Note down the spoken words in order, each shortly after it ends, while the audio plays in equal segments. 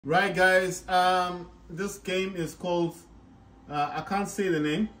Right, guys, this game is called, I can't say the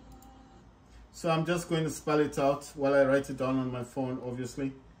name, so I'm just going to spell it out while I write it down on my phone,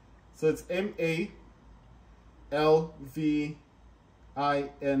 obviously. So it's Malvinas,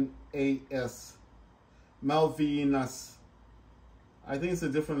 Malvinas. I think it's a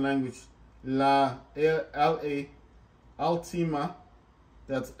different language. L-A, Ultima,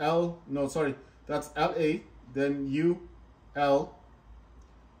 that's L, no, sorry, that's L-A, then U-L,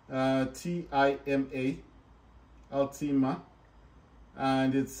 T-I-M-A, Ultima,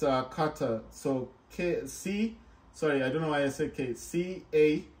 and it's Carta. So C, sorry, I don't know why I said K.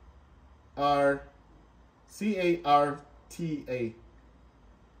 C-A-R-T-A.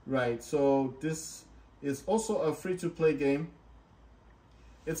 Right. So this is also a free-to-play game.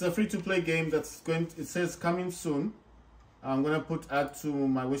 It's a free-to-play game that's going. It says coming soon. I'm gonna add to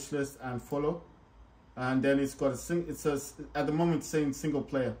my wish list and follow. And then it's got it says at the moment it's saying single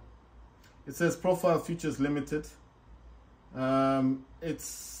player. It says profile features limited.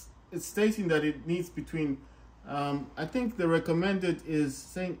 It's stating that it needs between I think the recommended is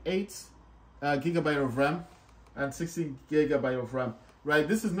saying 8 gigabyte of RAM and 60 gigabyte of RAM. Right,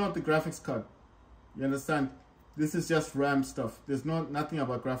 this is not the graphics card. You understand? This is just RAM stuff. There's nothing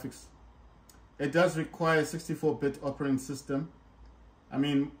about graphics. It does require 64-bit operating system. I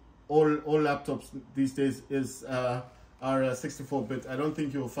mean, all laptops these days are 64-bit. I don't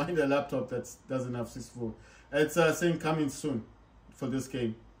think you'll find a laptop that doesn't have 64. It's saying coming soon for this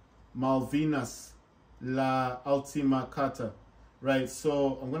game. Malvinas, La Ultima Carta. Right,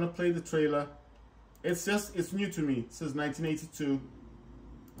 so I'm gonna play the trailer. It's new to me. It says 1982.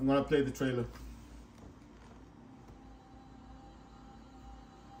 I'm gonna play the trailer.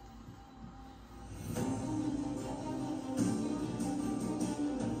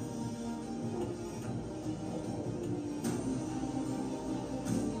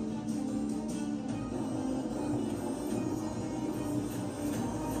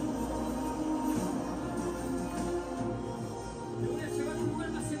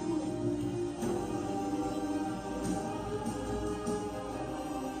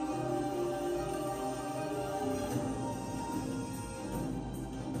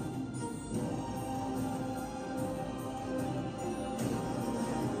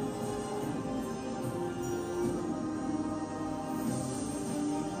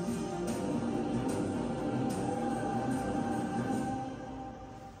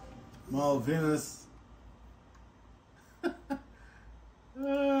 Malvinas.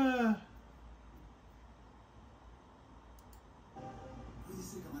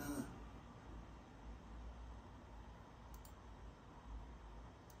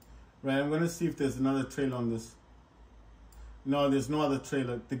 Right, I'm going to see if there's another trailer on this. No, there's no other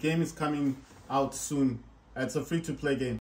trailer. The game is coming out soon. It's a free-to-play game.